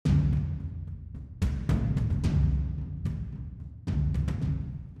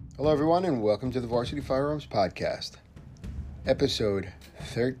Hello, everyone, and welcome to the Varsity Firearms Podcast, episode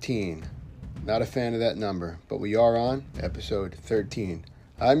 13. Not a fan of that number, but we are on episode 13.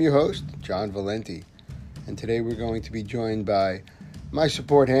 I'm your host, John Valenti, and today we're going to be joined by my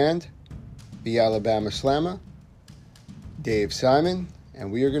support hand, the Alabama Slammer, Dave Simon,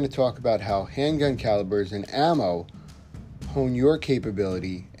 and we are going to talk about how handgun calibers and ammo hone your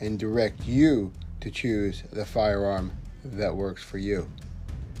capability and direct you to choose the firearm that works for you.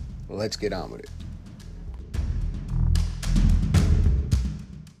 Let's get on with it.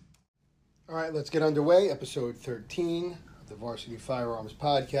 All right, let's get underway. Episode 13 of the Varsity Firearms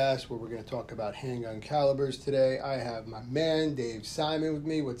Podcast, where we're going to talk about handgun calibers today. I have my man, Dave Simon, with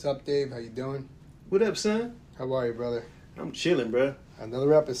me. What's up, Dave? How you doing? What up, son? How are you, brother? I'm chilling, bro.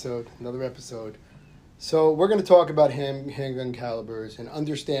 Another episode. So we're going to talk about handgun calibers and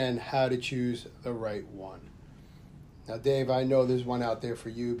understand how to choose the right one. Now, Dave, I know there's one out there for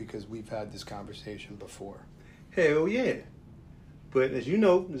you because we've had this conversation before. Hell yeah. But as you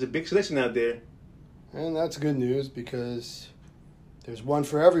know, there's a big selection out there. And that's good news because there's one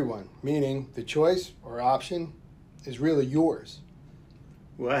for everyone, meaning the choice or option is really yours.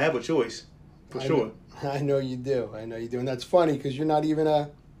 Well, I have a choice, sure. I know you do. And that's funny because you're not even a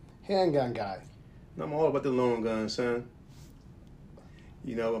handgun guy. I'm all about the long gun, son.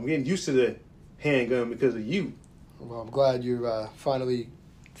 You know, I'm getting used to the handgun because of you. Well, I'm glad you're finally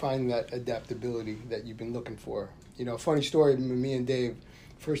finding that adaptability that you've been looking for. You know, funny story, when me and Dave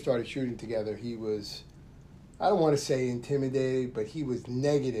first started shooting together, he was, I don't want to say intimidated, but he was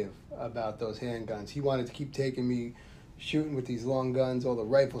negative about those handguns. He wanted to keep taking me shooting with these long guns, all the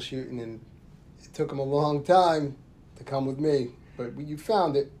rifle shooting, and it took him a long time to come with me. But you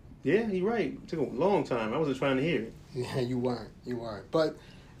found it. Yeah, you're right. It took a long time. I wasn't trying to hear it. Yeah, you weren't. But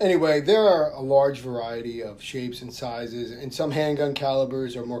anyway, there are a large variety of shapes and sizes, and some handgun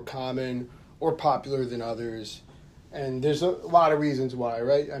calibers are more common or popular than others. And there's a lot of reasons why,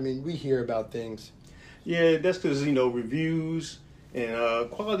 right? I mean, we hear about things. Yeah, that's because, reviews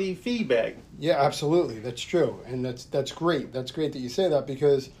and quality feedback. Yeah, absolutely. That's true. And that's great. That's great that you say that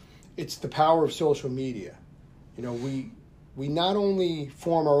because it's the power of social media. You know, we not only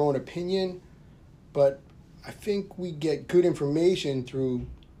form our own opinion, but I think we get good information through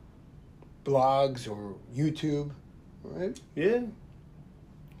blogs or YouTube, right? Yeah.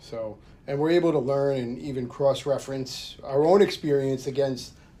 So, and we're able to learn and even cross-reference our own experience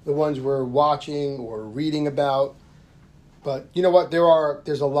against the ones we're watching or reading about. But you know what?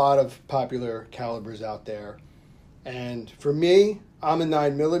 There's a lot of popular calibers out there. And for me, I'm a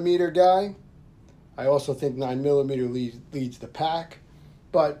 9mm guy. I also think 9mm leads the pack.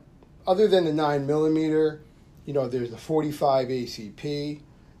 But other than the 9mm, there's the 45 ACP,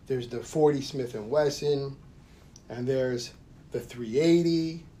 there's the 40 Smith & Wesson, and there's the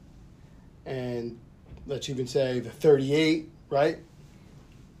 380, and let's even say the 38, right?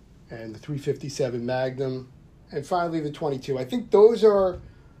 And the 357 Magnum, and finally the 22. I think those are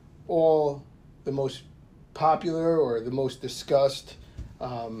all the most popular or the most discussed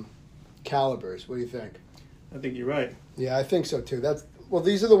calibers. What do you think? I think you're right. Yeah, I think so too.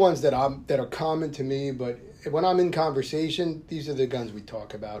 These are the ones that are common to me, but when I'm in conversation, these are the guns we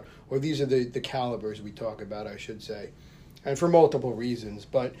talk about, or these are the calibers we talk about, I should say, and for multiple reasons.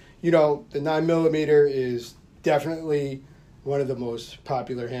 But, the 9mm is definitely one of the most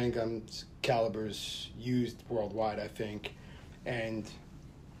popular handgun calibers used worldwide, I think. And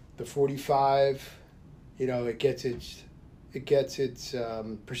the 45, it gets its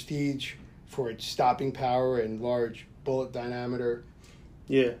prestige for its stopping power and large bullet diameter.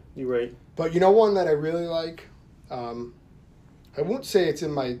 Yeah, you're right. But one that I really like, I won't say it's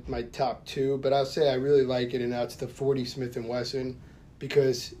in my top two, but I'll say I really like it, and that's the 40 Smith & Wesson,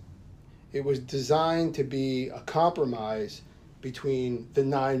 because it was designed to be a compromise between the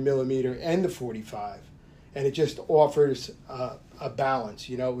 9mm and the 45, and it just offers a balance.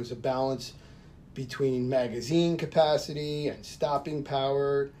 It was a balance between magazine capacity and stopping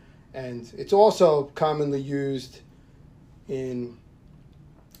power, and it's also commonly used in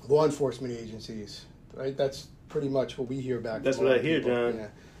law enforcement agencies, right? That's pretty much what we hear back. That's what I hear, John.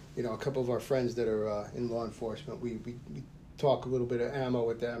 Yeah. A couple of our friends that are in law enforcement, we talk a little bit of ammo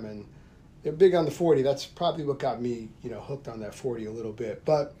with them, and they're big on the 40. That's probably what got me, hooked on that 40 a little bit.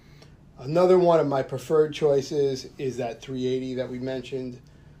 But another one of my preferred choices is that 380 that we mentioned.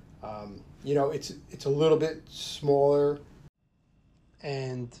 It's a little bit smaller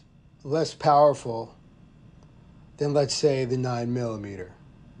and less powerful than, let's say, the 9mm.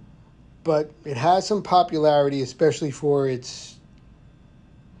 But it has some popularity, especially for its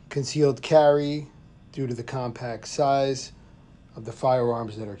concealed carry due to the compact size. of the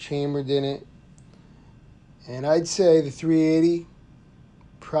firearms that are chambered in it. And I'd say the 380,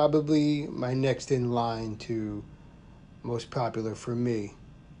 probably my next in line to most popular for me.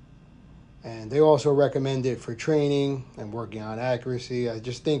 And they also recommend it for training and working on accuracy. I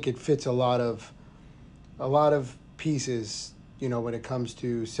just think it fits a lot of pieces, when it comes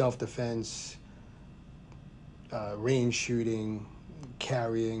to self-defense, range shooting,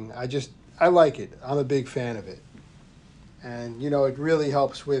 carrying. I like it. I'm a big fan of it. And, it really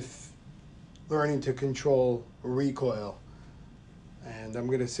helps with learning to control recoil. And I'm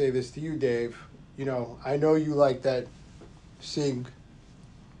going to say this to you, Dave. I know you like that SIG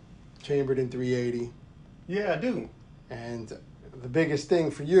chambered in 380. Yeah, I do. And the biggest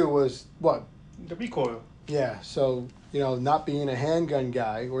thing for you was what? The recoil. Yeah, so, not being a handgun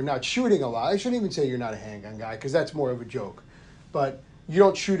guy or not shooting a lot. I shouldn't even say you're not a handgun guy because that's more of a joke. But you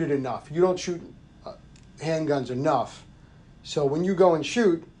don't shoot it enough. You don't shoot handguns enough. So when you go and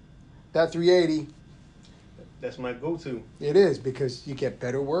shoot, that 380... That's my go-to. It is because you get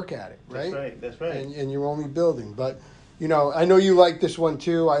better work at it, right? That's right. And you're only building. But, I know you like this one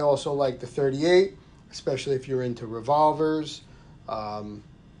too. I also like the 38, especially if you're into revolvers. The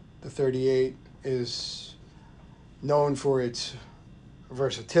 38 is known for its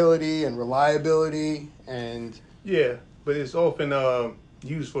versatility and reliability. And yeah, but it's often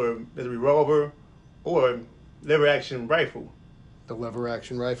used as a revolver or lever-action rifle. The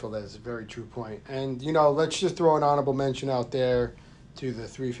lever-action rifle, that is a very true point. And, let's just throw an honorable mention out there to the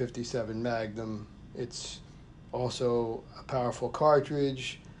 357 Magnum. It's also a powerful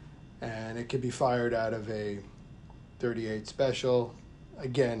cartridge, and it can be fired out of a 38 Special.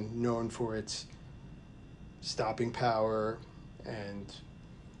 Again, known for its stopping power and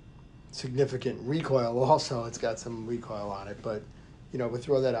significant recoil also. It's got some recoil on it, but, we'll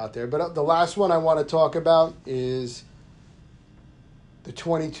throw that out there. But the last one I want to talk about is the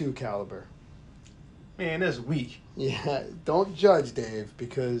 22 caliber. Man, that's weak. Yeah, don't judge, Dave,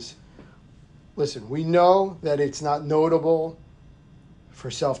 because, listen, we know that it's not notable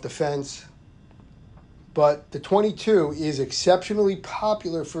for self-defense, but the 22 is exceptionally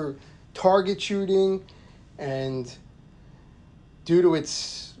popular for target shooting, and due to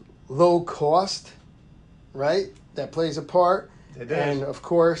its low cost, right, that plays a part. It does. And, of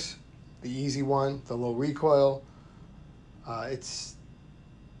course, the easy one, the low recoil,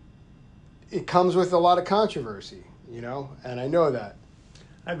 it comes with a lot of controversy, and I know that.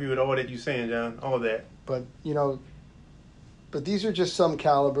 I agree with all that you're saying, John, all that. But, but these are just some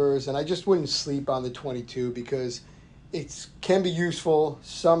calibers, and I just wouldn't sleep on the 22 because it can be useful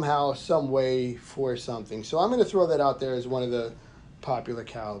somehow, some way for something. So I'm going to throw that out there as one of the popular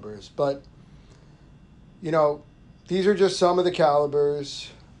calibers. But, these are just some of the calibers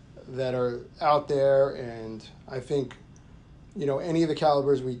that are out there, and I think any of the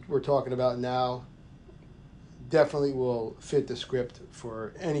calibers we're talking about now definitely will fit the script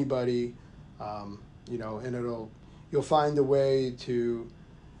for anybody, and you'll find a way to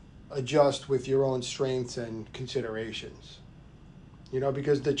adjust with your own strengths and considerations.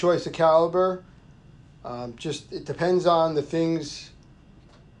 Because the choice of caliber, it depends on the things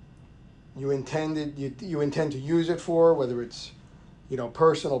you intend to use it for, whether it's,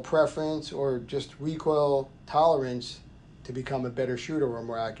 personal preference or just recoil tolerance to become a better shooter or a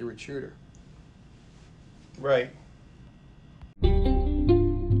more accurate shooter. Right.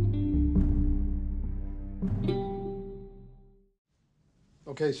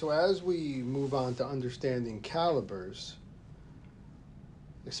 Okay, so as we move on to understanding calibers,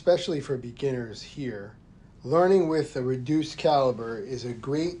 especially for beginners here, learning with a reduced caliber is a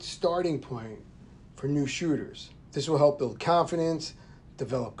great starting point for new shooters. This will help build confidence,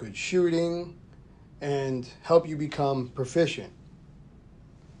 develop good shooting, and help you become proficient.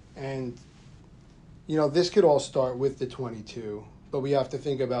 And, this could all start with the 22, but we have to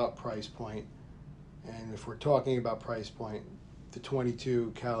think about price point. And if we're talking about price point, the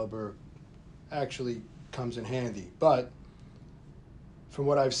 22 caliber actually comes in handy. But from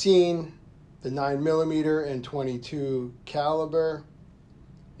what I've seen, the 9mm and 22 caliber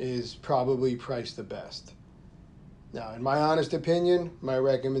is probably priced the best. Now, in my honest opinion, my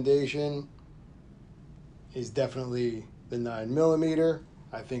recommendation is definitely the 9mm.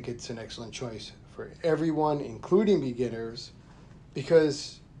 I think it's an excellent choice for everyone, including beginners,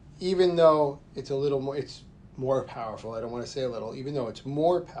 because even though it's more powerful, I don't want to say a little, even though it's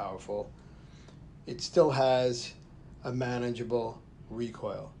more powerful, it still has a manageable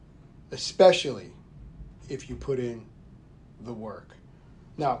recoil, especially if you put in the work.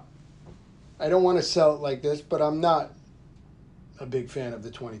 Now, I don't want to sell it like this, but I'm not a big fan of the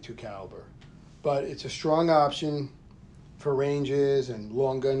 22 caliber. But it's a strong option for ranges and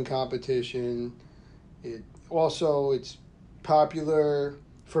long gun competition. It's popular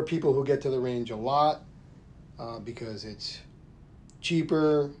for people who get to the range a lot because it's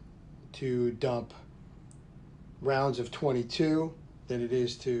cheaper to dump rounds of 22 than it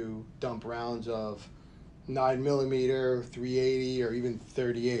is to dump rounds of 9mm, 380, or even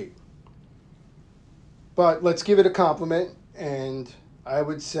 38. But let's give it a compliment, and I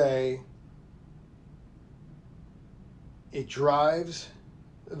would say it drives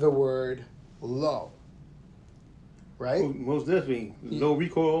the word low, right? Well, most definitely. Low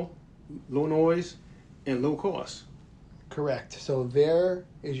recoil, low noise, and low cost. Correct. So there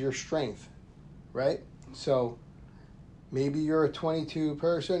is your strength, right? So maybe you're a 22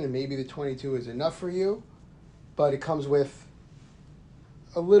 person and maybe the 22 is enough for you, but it comes with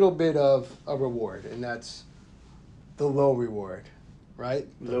a little bit of a reward, and that's the low reward, right?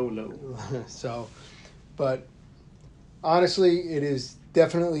 Low. So, but honestly, it is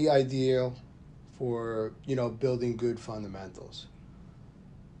definitely ideal for, building good fundamentals.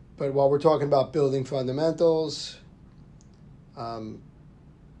 But while we're talking about building fundamentals,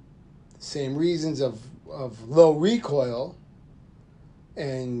 same reasons of low recoil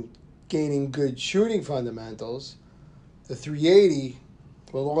and gaining good shooting fundamentals, the 380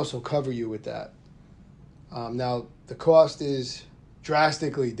 will also cover you with that. Now, the cost is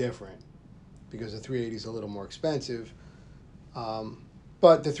drastically different because the 380 is a little more expensive.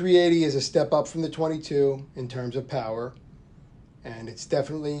 But the 380 is a step up from the 22 in terms of power, and it's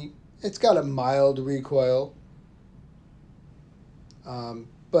got a mild recoil,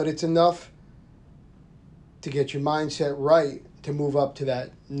 but it's enough to get your mindset right to move up to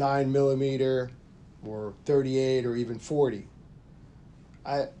that 9mm or 38 or even 40.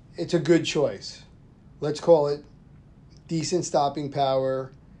 It's a good choice. Let's call it decent stopping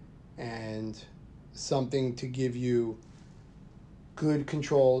power and something to give you good,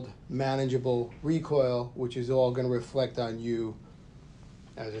 controlled, manageable recoil, which is all going to reflect on you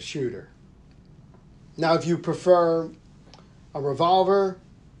as a shooter. Now, if you prefer a revolver,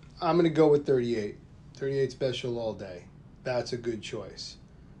 I'm going to go with 38. 38 special all day. That's a good choice.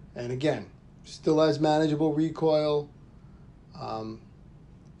 And again, still has manageable recoil,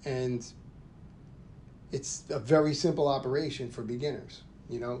 and it's a very simple operation for beginners.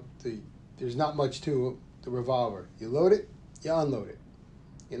 There's not much to the revolver. You load it, you unload it.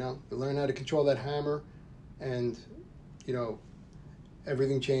 You learn how to control that hammer, and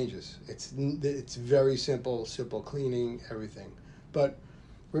everything changes. It's very simple cleaning, everything. But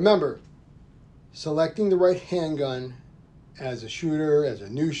remember, selecting the right handgun as a shooter, as a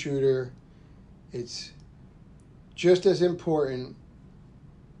new shooter, it's just as important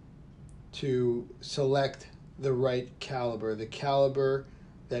to select the right caliber, the caliber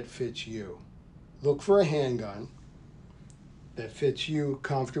that fits you. Look for a handgun that fits you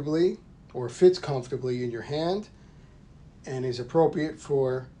comfortably or fits comfortably in your hand and is appropriate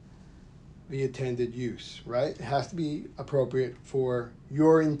for the intended use, right? It has to be appropriate for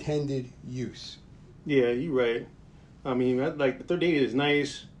your intended use. Yeah, you're right. I mean, like the 38 is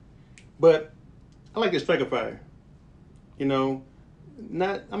nice, but I like the striker fire. I'm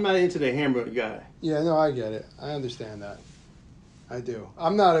not into the hammer guy. Yeah, no, I get it. I understand that. I do.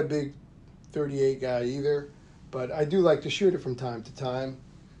 I'm not a big 38 guy either, but I do like to shoot it from time to time.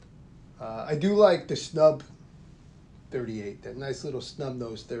 I do like the snub 38, that nice little snub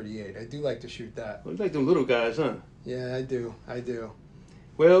nose 38. I do like to shoot that. Well, you like them little guys, huh? Yeah, I do.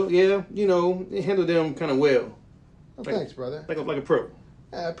 Well, yeah, they handle them kind of well. Oh, thanks, brother. Like a pro.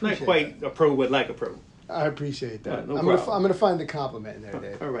 I appreciate Not quite that. a pro, but like a pro. I appreciate that. No I'm gonna find the compliment in there,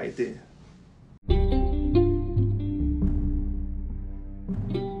 Dave. All right, then.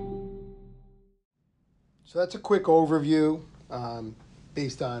 So that's a quick overview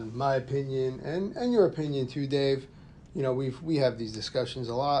based on my opinion and your opinion too, Dave. We have these discussions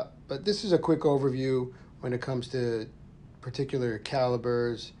a lot, but this is a quick overview when it comes to particular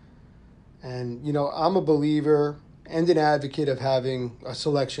calibers. And, I'm a believer and an advocate of having a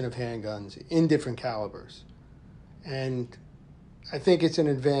selection of handguns in different calibers. And I think it's an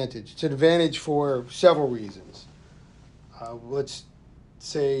advantage. It's an advantage for several reasons. Let's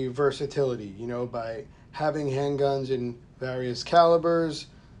say versatility, by having handguns in various calibers,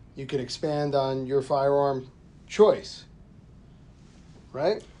 you can expand on your firearm choice,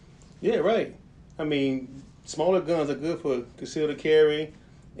 right? Yeah, right. I mean, smaller guns are good for concealed carry,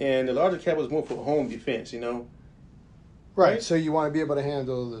 and the larger caliber is more for home defense, Right, so you want to be able to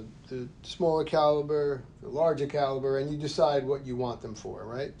handle the smaller caliber, the larger caliber, and you decide what you want them for,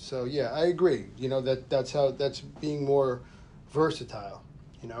 right? So, yeah, I agree. That's being more versatile,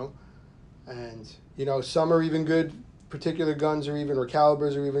 And, some are even good particular guns or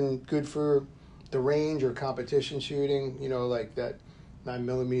calibers are even good for the range or competition shooting, like that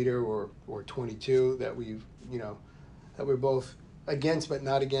 9mm or 22 that that we're both against but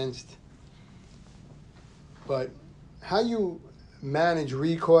not against. But how you manage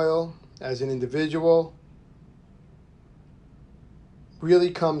recoil as an individual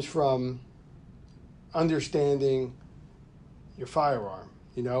really comes from understanding your firearm,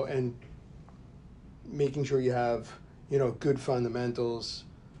 and making sure you have, good fundamentals.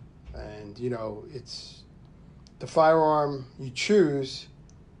 And, it's the firearm you choose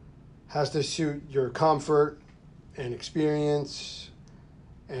has to suit your comfort and experience.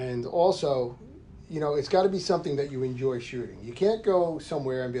 And also, it's got to be something that you enjoy shooting. You can't go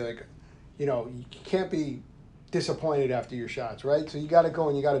somewhere and be like, you can't be disappointed after your shots, right? So you got to go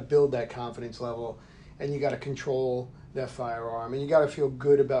and you got to build that confidence level, and you got to control that firearm, and you got to feel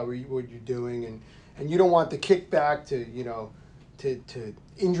good about what you're doing, and you don't want the kickback to to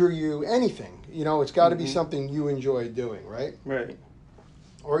injure you, anything. It's got to be something you enjoy doing, right? Right.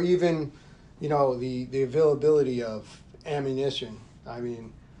 Or even, the availability of ammunition. I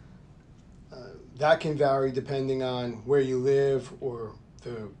mean, that can vary depending on where you live or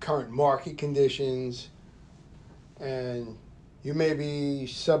the current market conditions, and you may be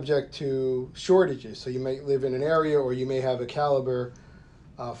subject to shortages. So you may live in an area, or you may have a caliber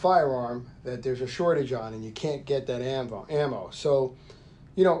firearm that there's a shortage on, and you can't get that ammo. So,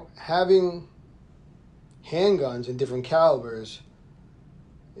 having handguns in different calibers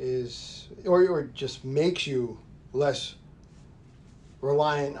is, or just makes you less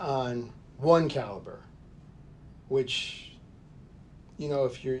reliant on one caliber, which,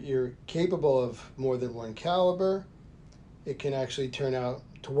 if you're capable of more than one caliber, it can actually turn out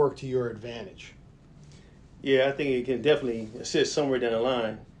to work to your advantage. Yeah, I think it can definitely assist somewhere down the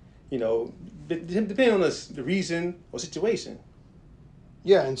line, depending on the reason or situation.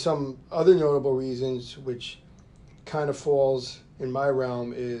 Yeah, and some other notable reasons, which kind of falls in my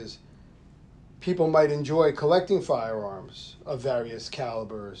realm, is people might enjoy collecting firearms of various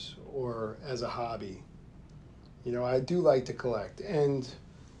calibers or as a hobby. I do like to collect. And,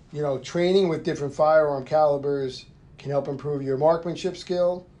 training with different firearm calibers can help improve your marksmanship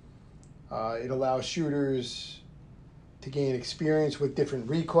skill. It allows shooters to gain experience with different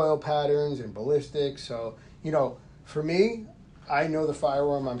recoil patterns and ballistics. So, for me, I know the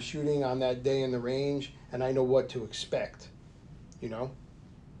firearm I'm shooting on that day in the range, and I know what to expect,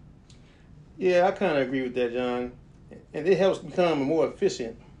 Yeah, I kind of agree with that, John. And it helps become a more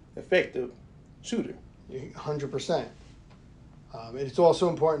efficient, effective shooter. 100%. And it's also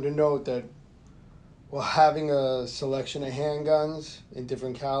important to note that while having a selection of handguns in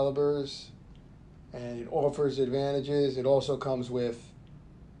different calibers, and it offers advantages, it also comes with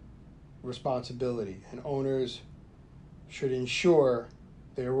responsibility. And owners should ensure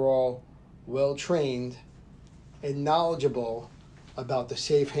they're all well trained and knowledgeable about the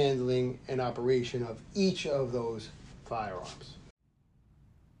safe handling and operation of each of those firearms.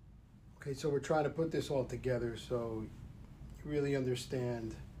 Okay, so we're trying to put this all together so you really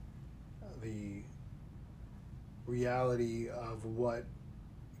understand the reality of what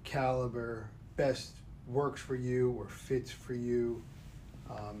caliber best works for you or fits for you.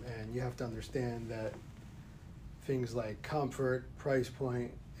 And you have to understand that things like comfort, price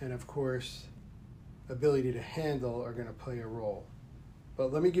point, and of course, ability to handle are going to play a role.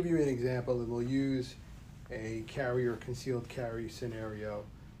 But let me give you an example, and we'll use a carrier concealed carry scenario.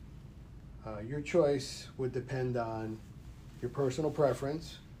 Your choice would depend on your personal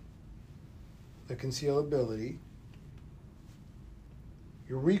preference, the concealability,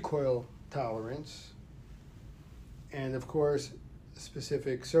 your recoil tolerance, and of course, a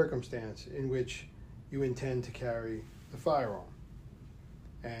specific circumstance in which you intend to carry the firearm.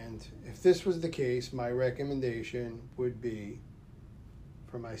 And if this was the case, my recommendation would be,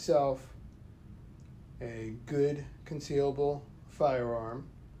 for myself, a good concealable firearm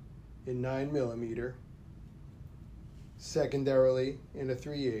in 9mm, secondarily in a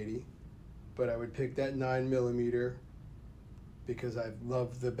 380, but I would pick that 9mm because I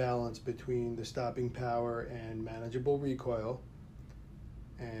love the balance between the stopping power and manageable recoil,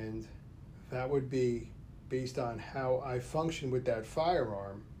 and that would be based on how I function with that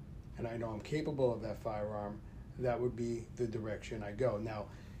firearm, and I know I'm capable of that firearm. That would be the direction I go. Now,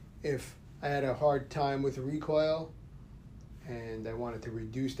 if I had a hard time with recoil and I wanted to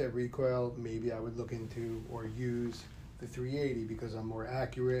reduce that recoil, maybe I would look into or use the 380 because I'm more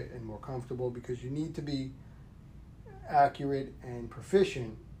accurate and more comfortable, because you need to be accurate and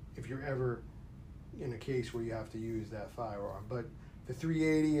proficient if you're ever in a case where you have to use that firearm. But the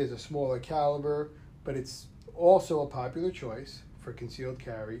 380 is a smaller caliber, but it's also a popular choice for concealed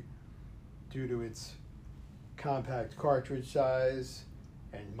carry due to its compact cartridge size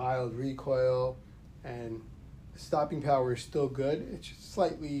and mild recoil, and the stopping power is still good. It's just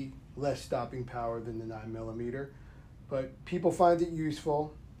slightly less stopping power than the 9mm, but people find it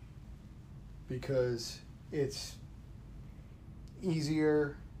useful because it's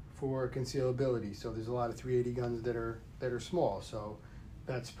easier for concealability. So there's a lot of 380 guns that are small, so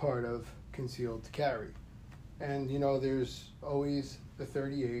that's part of concealed carry. And there's always the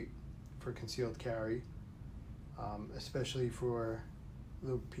 38 for concealed carry, especially for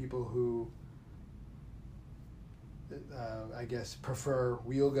the people who I guess prefer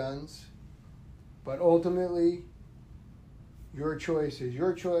wheel guns. But ultimately, your choice is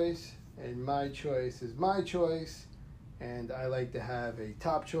your choice, and my choice is my choice. And I like to have a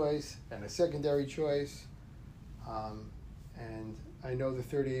top choice and a secondary choice. And I know the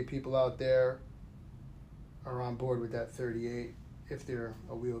 38 people out there are on board with that 38 if they're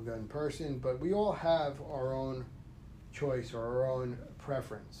a wheel gun person, but we all have our own choice or our own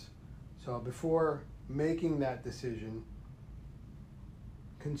preference. So before making that decision,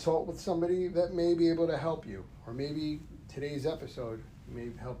 consult with somebody that may be able to help you, or maybe today's episode may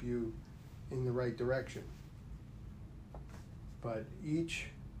help you in the right direction. But each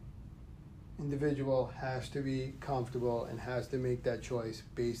individual has to be comfortable and has to make that choice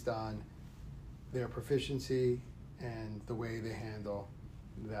based on their proficiency and the way they handle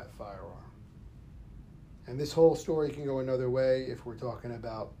that firearm. And this whole story can go another way if we're talking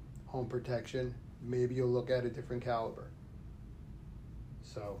about home protection. Maybe you'll look at a different caliber.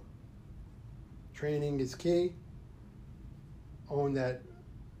 So, training is key. Own that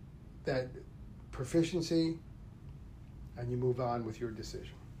proficiency, and you move on with your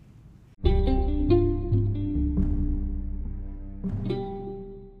decision.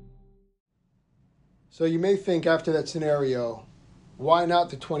 So you may think after that scenario, why not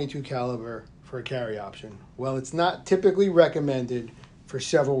the .22 caliber for a carry option? Well, it's not typically recommended for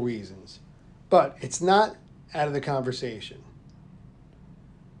several reasons, but it's not out of the conversation.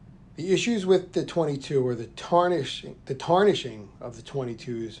 The issues with the .22 or the tarnishing of the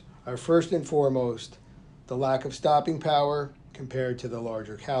 .22s are first and foremost the lack of stopping power compared to the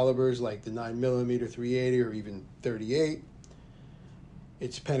larger calibers like the 9mm 380 or even 38.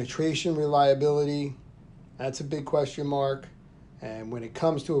 Its penetration reliability, that's a big question mark. And when it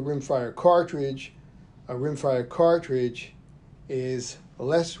comes to a rimfire cartridge is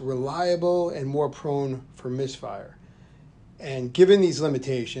less reliable and more prone for misfire. And given these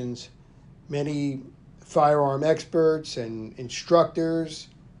limitations, many firearm experts and instructors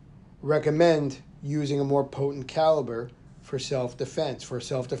recommend using a more potent caliber for self-defense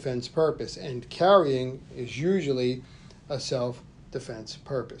purpose. And carrying is usually a self-defense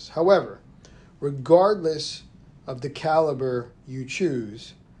purpose. However, regardless of the caliber you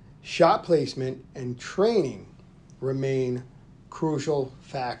choose, shot placement and training remain crucial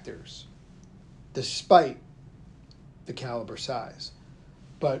factors, despite the caliber size.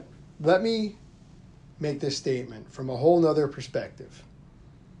 But let me make this statement from a whole nother perspective.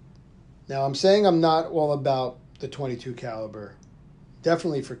 Now, I'm saying I'm not all about the .22 caliber,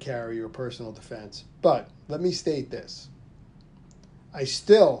 definitely for carry or personal defense, but let me state this. I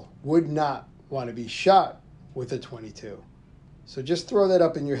still would not want to be shot with a .22. So just throw that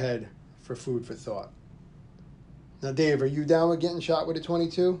up in your head for food for thought. Now, Dave, are you down with getting shot with a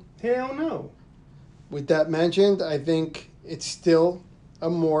 .22? Hell no. With that mentioned, I think it's still a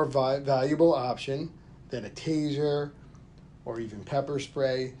more valuable option than a taser or even pepper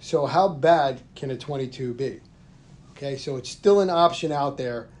spray. So how bad can a .22 be? Okay, so it's still an option out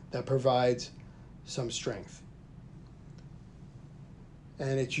there that provides some strength.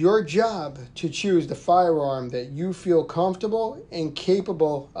 And it's your job to choose the firearm that you feel comfortable and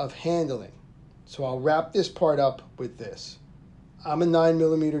capable of handling. So I'll wrap this part up with this. I'm a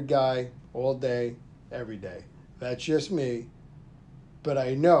 9mm guy all day, every day. That's just me. But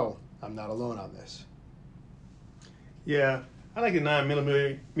I know I'm not alone on this. Yeah, I like the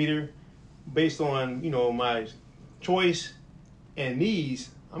 9mm based on, my choice and needs.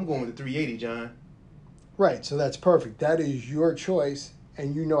 I'm going with the 380, John. Right, so that's perfect. That is your choice,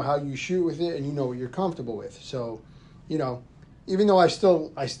 and you know how you shoot with it, and you know what you're comfortable with. So, even though I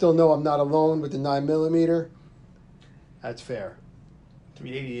still know I'm not alone with the 9mm, that's fair.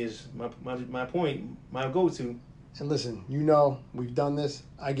 380 is my point, my go-to. And listen, we've done this.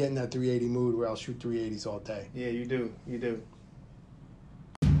 I get in that 380 mood where I'll shoot 380s all day. Yeah, you do. You do.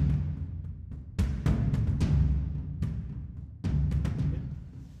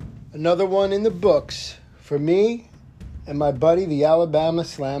 Another one in the books for me and my buddy, the Alabama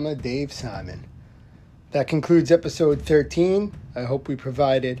Slammer, Dave Simon. That concludes episode 13. I hope we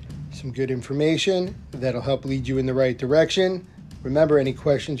provided some good information that'll help lead you in the right direction. Remember, any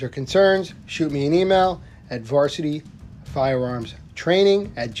questions or concerns, shoot me an email at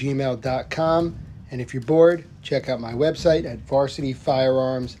varsityfirearmstraining@gmail.com. And if you're bored, check out my website at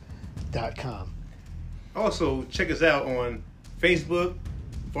varsityfirearms.com. Also, check us out on Facebook,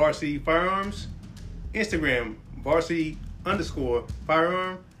 Varsity Firearms, Instagram,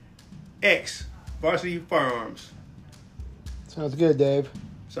 Varsity_Firearm, X, Varsity Firearms. Sounds good, Dave.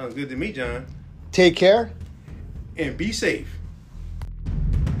 Sounds good to me, John. Take care. And be safe.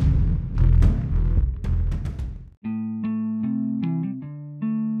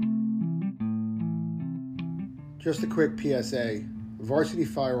 Just a quick PSA. Varsity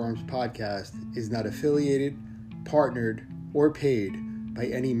Firearms Podcast is not affiliated, partnered, or paid by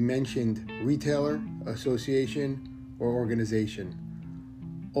any mentioned retailer, association, or organization.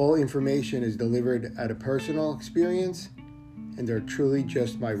 All information is delivered at a personal experience and are truly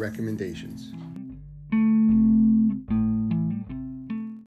just my recommendations.